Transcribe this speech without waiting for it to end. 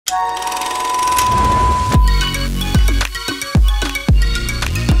Morning.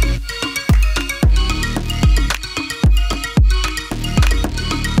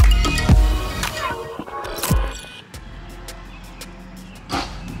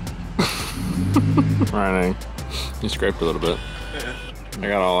 You scraped a little bit. Yeah. I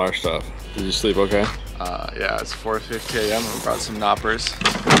got all our stuff. Did you sleep okay? Yeah, it's 4:50 a.m. I brought some knoppers.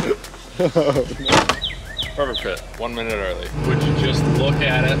 Perfect fit. 1 minute early. Would you just look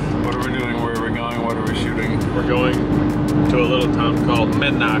at it? What are we doing? Where are we going? What are we shooting? We're going to a little town called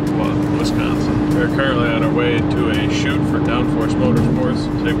Minocqua, Wisconsin. We're currently on our way to a shoot for Downforce Motorsports.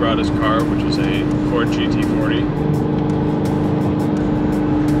 Jake brought his car, which is a Ford GT40.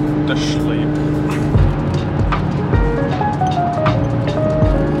 The sleep.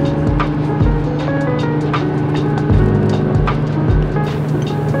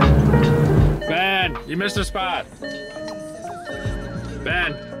 You missed a spot.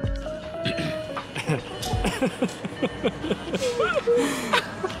 Ben.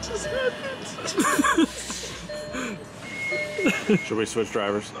 Should we switch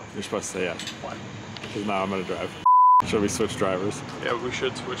drivers? You're supposed to say yes. Why? Because now I'm gonna drive. Should we switch drivers? Yeah, we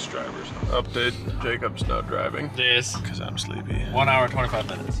should switch drivers. Update, Jacob's not driving. Yes. Because I'm sleepy. 1 hour, 25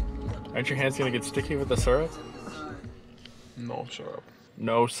 minutes. Aren't your hands gonna get sticky with the syrup? No syrup.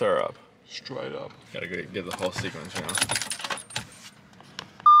 No syrup. Straight up. Gotta get the whole sequence, you know.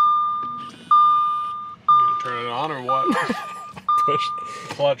 You need to turn it on or what? Push the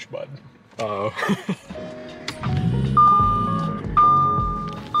clutch button. Oh.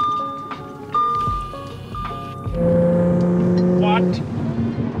 What?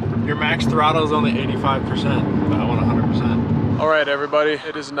 Your max throttle is only 85%, but I want 100%. All right, everybody,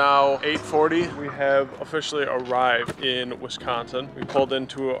 it is now 8:40. We have officially arrived in Wisconsin. We pulled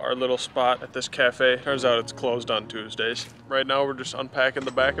into our little spot at this cafe. Turns out it's closed on Tuesdays. Right now, we're just unpacking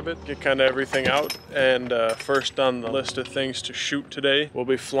the back of it, get kind of everything out. And first on the list of things to shoot today, we'll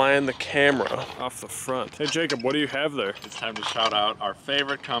be flying the camera off the front. Hey, Jacob, what do you have there? It's time to shout out our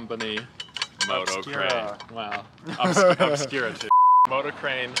favorite company, Motocrane. Wow, Obscura too.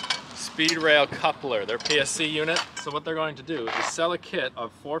 Motocrane speed rail coupler, their PSC unit. So what they're going to do is sell a kit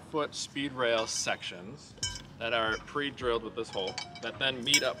of 4-foot speed rail sections that are pre-drilled with this hole, that then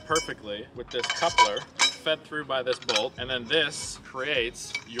meet up perfectly with this coupler fed through by this bolt, and then this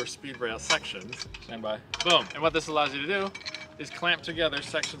creates your speed rail sections. Stand by. Boom. And what this allows you to do is clamp together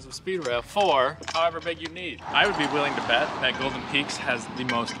sections of speed rail for however big you need. I would be willing to bet that GoldenPeaks has the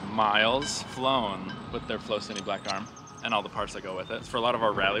most miles flown with their Flow Cine Black Arm and all the parts that go with it. For a lot of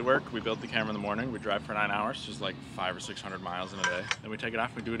our rally work, we build the camera in the morning, we drive for 9 hours, just like 500 or 600 miles in a day. Then we take it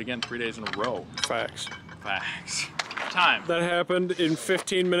off, we do it again 3 days in a row. Facts. Facts. Time. That happened in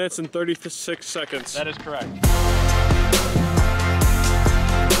 15 minutes and 36 seconds. That is correct.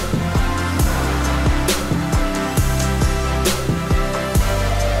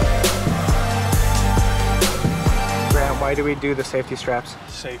 Grant, why do we do the safety straps?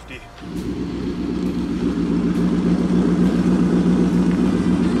 Safety.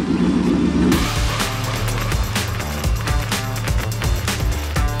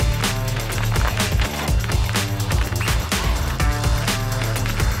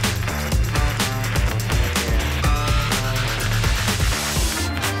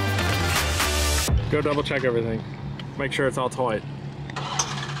 Go double check everything. Make sure it's all tight.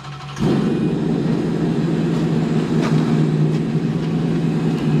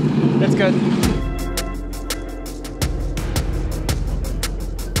 It's good.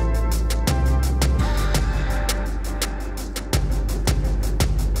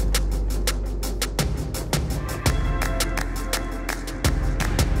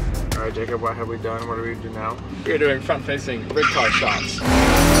 All right, Jacob, what have we done? What do we do now? We're doing front-facing rig car shots.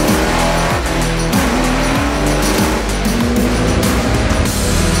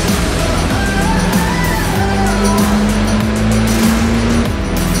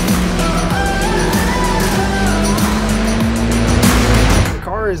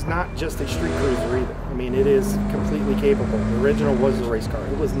 Is not just a street cruiser either. I mean, it is completely capable. The original was a race car.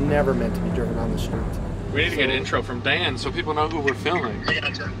 It was never meant to be driven on the street. We need to get an intro from Dan so people know who we're filming.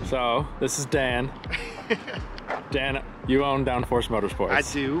 So, this is Dan. Dan, you own Downforce Motorsports. I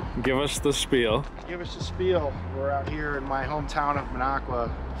do. Give us the spiel. Give us the spiel. We're out here in my hometown of Minocqua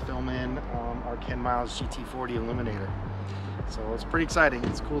filming our Ken Miles GT40 Eliminator. So it's pretty exciting.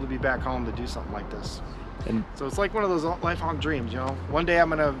 It's cool to be back home to do something like this. And so it's like one of those lifelong dreams, you know. One day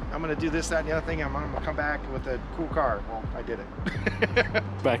I'm gonna do this, that, and the other thing. I'm gonna come back with a cool car. Well, I did it.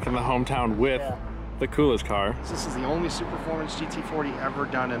 Back in the hometown with the coolest car. This is the only SUPERFORMANCE GT40 ever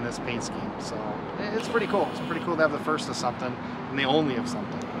done in this paint scheme. So it's pretty cool. It's pretty cool to have the first of something and the only of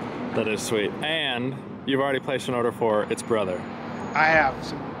something. That is sweet. And you've already placed an order for its brother. I have.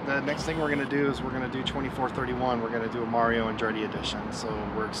 So the next thing we're going to do is we're going to do 2431. We're going to do a Mario and Andretti edition. So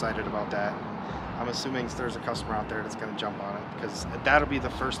we're excited about that. I'm assuming there's a customer out there that's going to jump on it because that'll be the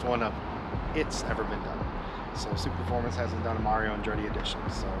first one of it's ever been done. So SUPERFORMANCE hasn't done a Mario and Andretti edition.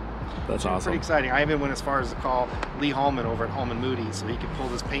 So that's awesome. Pretty exciting. I even went as far as to call Lee Hallman over at Hallman Moody so he could pull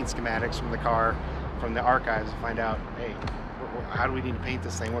his paint schematics from the car, from the archives, and find out, hey, how do we need to paint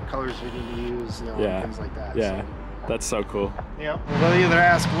this thing? What colors do we need to use? You know, things like that. Yeah. So, that's so cool. Yeah. Well, they'll either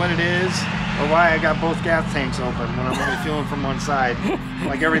ask what it is or why I got both gas tanks open when I'm only fueling from one side.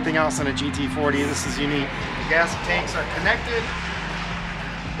 Like everything else on a GT40, this is unique. The gas tanks are connected,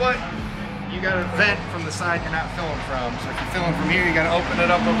 but you got to vent from the side you're not filling from. So if you're filling from here, you got to open it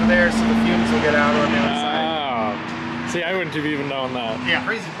up over there so the fumes will get out on the other side. See, I wouldn't have even known that. Yeah,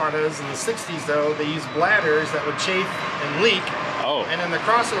 crazy part is in the 60s though, they used bladders that would chafe and leak. Oh. And then the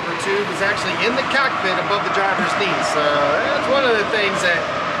crossover tube is actually in the cockpit above the driver's knees. So that's one of the things that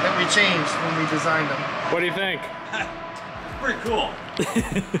we changed when we designed them. What do you think? Pretty cool.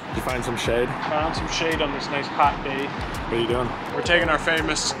 You find some shade? Found some shade on this nice hot day. What are you doing? We're taking our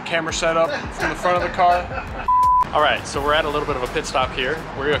famous camera setup from the front of the car. All right, so we're at a little bit of a pit stop here.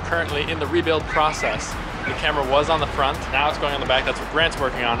 We're currently in the rebuild process. The camera was on the front, now it's going on the back. That's what Grant's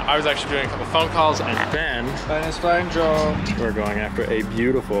working on. I was actually doing a couple phone calls, and then Nice fine job. we're going after a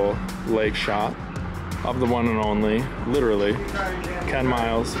beautiful lake shot of the one and only, literally, Ken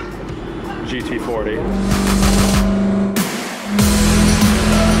Miles GT40.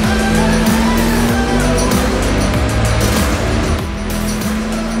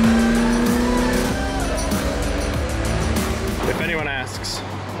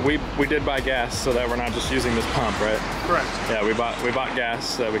 We did buy gas so that we're not just using this pump, right? Correct. Yeah, we bought gas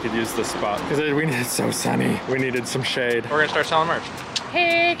so that we could use this spot because we needed so sunny. We needed some shade. We're gonna start selling merch.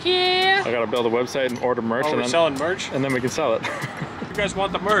 Heck yeah! I gotta build a website and order merch. Oh, we're selling merch? And then we can sell it. If you guys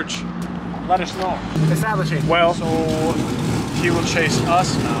want the merch, let us know. Establishing. Well, so he will chase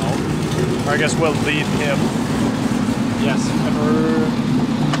us now, or I guess we'll lead him. Yes. And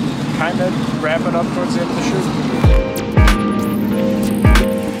we're kind of wrapping up towards the end of the shoot.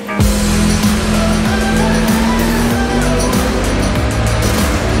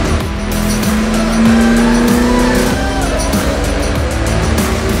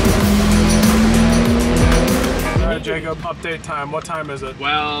 Jacob, update time. What time is it?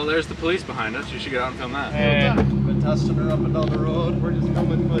 Well, there's the police behind us. You should get out and film that. And been testing her up and down the road. We're just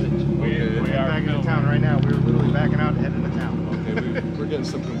filming footage. We're back into town right now. We were literally backing out heading to town. Okay, we're getting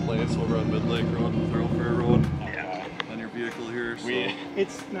some complaints over on Mid Lake Road, Thoroughfare Road. Yeah. On your vehicle here. So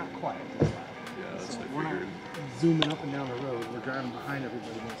It's not quiet. It's loud. yeah, that's So what I we're not figured. zooming up and down the road. We're driving behind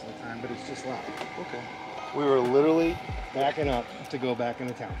everybody most of the time, but it's just loud. Okay. We were literally backing up to go back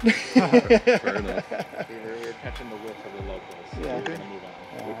into town. Fair enough. We're catching the whiff of the locals. Yeah. We're gonna move on.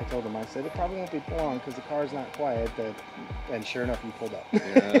 I told him, I said, it probably won't be long because the car's not quiet. And sure enough, you pulled up.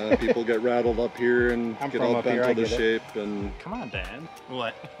 Yeah, people get rattled up here and I'm get from all up bent here, I out of get it. shape. And Come on, Dan.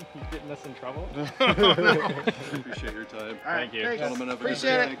 What? You getting us in trouble? appreciate your time. All right, Thank you. thanks. Gentlemen, have a good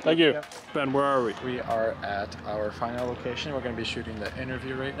Appreciate day. it. thank you. Yep. Ben, where are we? We are at our final location. We're going to be shooting the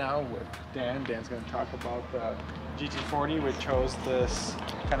interview right now with Dan. Dan's going to talk about the GT40. We chose this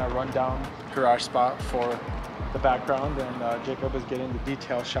kind of rundown garage spot for the background, and Jacob is getting the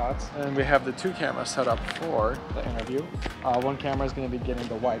detail shots. And we have the two cameras set up for the interview. One camera is going to be getting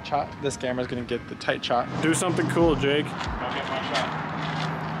the wide shot. This camera is going to get the tight shot. Do something cool, Jake. I'll get my shot.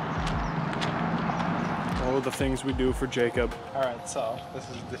 All of the things we do for Jacob. All right, so this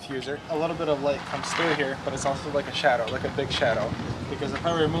is the diffuser. A little bit of light comes through here, but it's also like a shadow, like a big shadow. Because if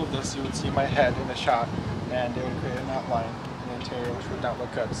I remove this, you would see my head in the shot, and it would create an outline in the interior, which would not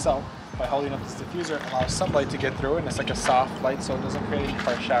look good. So by holding up this diffuser, it allows some light to get through, and it's like a soft light, so it doesn't create any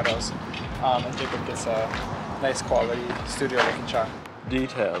harsh shadows. And Jacob gets a nice quality studio-looking shot.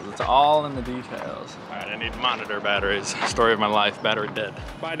 Details. It's all in the details. All right, I need monitor batteries. Story of my life. Battery dead.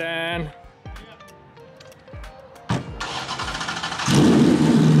 Bye, Dan.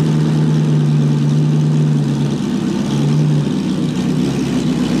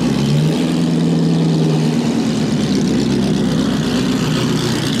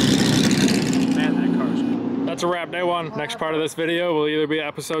 That's a wrap, day one. Next part of this video will either be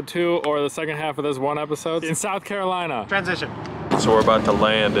episode 2 or the second half of this one episode in South Carolina. Transition. So we're about to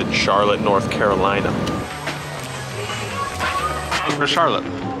land in Charlotte, North Carolina. Welcome to Charlotte.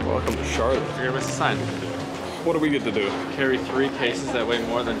 Welcome to Charlotte. Here was the sign. What do we get to do? Carry 3 cases that weigh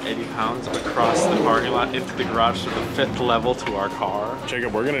more than 80 pounds across the parking lot into the garage to the 5th level to our car.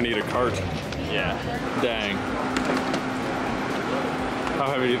 Jacob, we're gonna need a cart. Yeah. Dang. How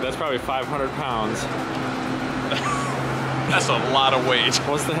heavy? That's probably 500 pounds. That's a lot of weight.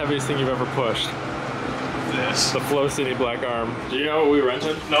 What's the heaviest thing you've ever pushed? This. The Flow City Black Arm. Do you know what we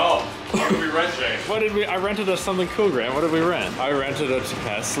rented? No. What did we rent, Jay? What did we? I rented us something cool, Grant. What did we rent? I rented a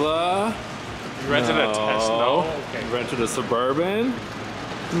Tesla. You rented a Tesla? No. Okay. Rented a Suburban.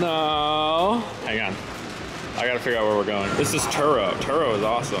 No. Hang on. I gotta figure out where we're going. This is Turo. Turo is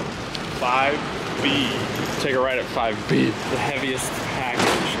awesome. 5B. Take a ride at 5B. The heaviest package.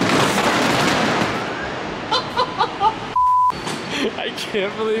 I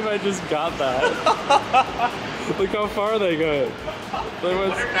can't believe I just got that. Look how far they go.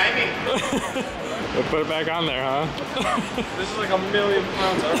 What timing? We'll put it back on there, huh? This is like $1,000,000.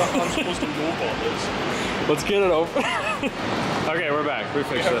 I don't know how I'm supposed to move all this. Let's get it open. Okay, we're back. We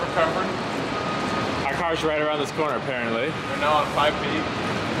fixed it. Recovered. Our car's right around this corner, apparently. We're now on 5B.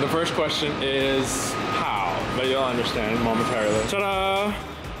 The first question is how, but you'll understand momentarily. Ta-da!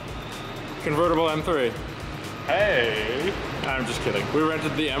 Convertible M3. Hey. I'm just kidding. We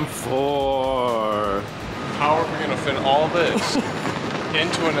rented the M4. How are we gonna fit all this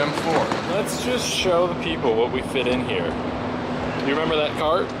into an M4? Let's just show the people what we fit in here. You remember that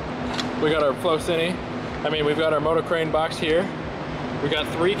cart? We got our Flow City. We've got our motor crane box here. We got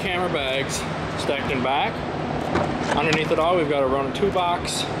 3 camera bags stacked in back. Underneath it all, we've got a Rona 2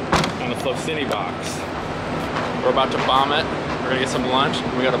 box and a Flow City box. We're about to bomb it. We're gonna get some lunch.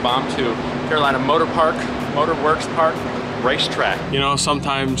 We got to bomb to Carolina Motor Works Park racetrack. You know,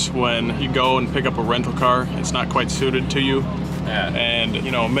 sometimes when you go and pick up a rental car, it's not quite suited to you. Yeah. And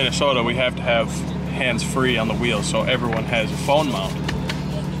you know, in Minnesota, we have to have hands-free on the wheel, so everyone has a phone mount.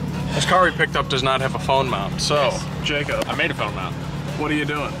 This car we picked up does not have a phone mount. So, Jacob, I made a phone mount. what are you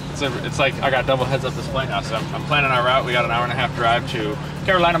doing? It's like I got double heads-up display now, so I'm planning our route. We got an hour-and-a-half drive to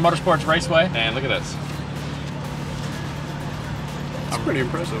Carolina Motorsports Raceway, and look at this. That's pretty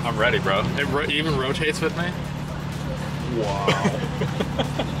impressive. I'm ready, bro. It even rotates with me. Wow.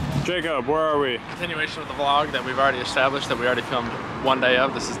 Jacob, where are we? Continuation of the vlog that we've already established, that we already filmed one day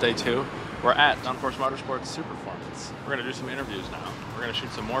of. This is day 2. We're at Downforce Motorsports SUPERFORMANCE. We're gonna do some interviews now. We're gonna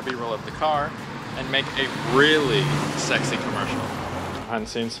shoot some more B-roll of the car and make a really sexy commercial. Behind the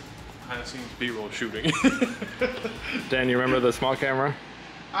scenes. Behind the scenes B-roll shooting. Dan, you remember the small camera?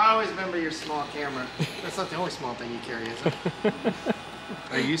 I always remember your small camera. That's not the only small thing you carry, is it?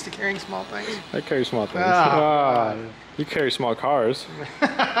 Are you used to carrying small things? I carry small things. Oh, you carry small cars.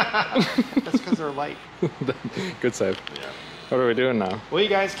 That's because they're light. Good save. Yeah. What are we doing now? Well, you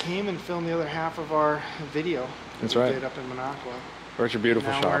guys came and filmed the other half of our video. That's we right. did up in Minocqua. Where's your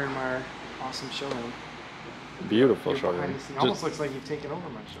beautiful Now shop? we're in our awesome showroom. Beautiful You're showroom. behind the scenes. Almost looks like you've taken over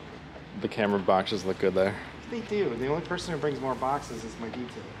my showroom. The camera boxes look good there. They do. The only person who brings more boxes is my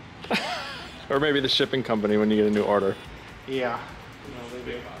detailer. Or maybe the shipping company when you get a new order. Yeah. No,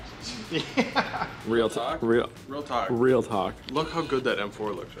 they do. Yeah. Real talk. Real talk. Real talk. Look how good that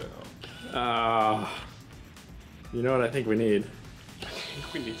M4 looks right now. You know what I think we need? I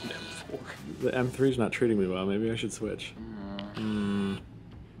think we need an M4. The M3's not treating me well. Maybe I should switch.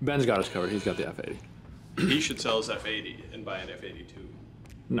 Ben's got us covered. He's got the F80. He should sell his F80 and buy an F82.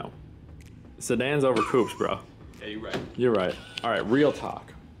 No. Sedans over coupes, bro. Yeah, you're right. You're right. All right, real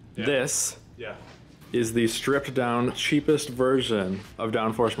talk. Yeah. This Yeah. is the stripped down, cheapest version of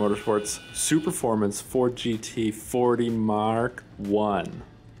Downforce Motorsports SUPERFORMANCE Ford GT40 Mark I.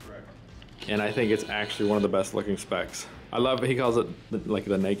 Correct. And I think it's actually one of the best looking specs. I love, he calls it like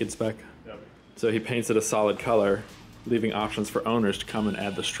the naked spec. Yep. So he paints it a solid color, leaving options for owners to come and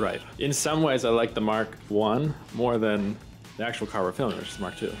add the stripe. In some ways, I like the Mark I more than the actual car we're filming, which is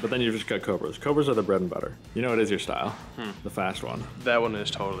Mark II. But then you've just got Cobras. Cobras are the bread and butter. You know it is your style, the fast one. That one is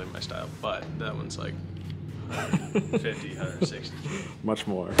totally my style, but that one's like 150, 160. Much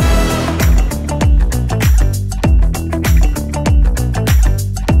more.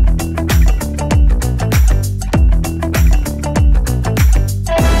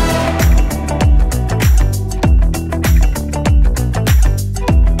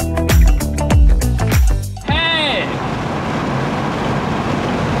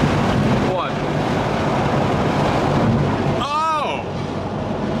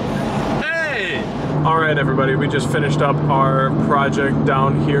 Everybody, we just finished up our project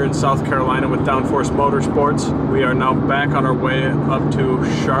down here in South Carolina with Downforce Motorsports. We are now back on our way up to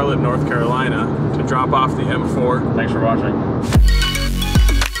Charlotte, North Carolina to drop off the M4. Thanks for watching.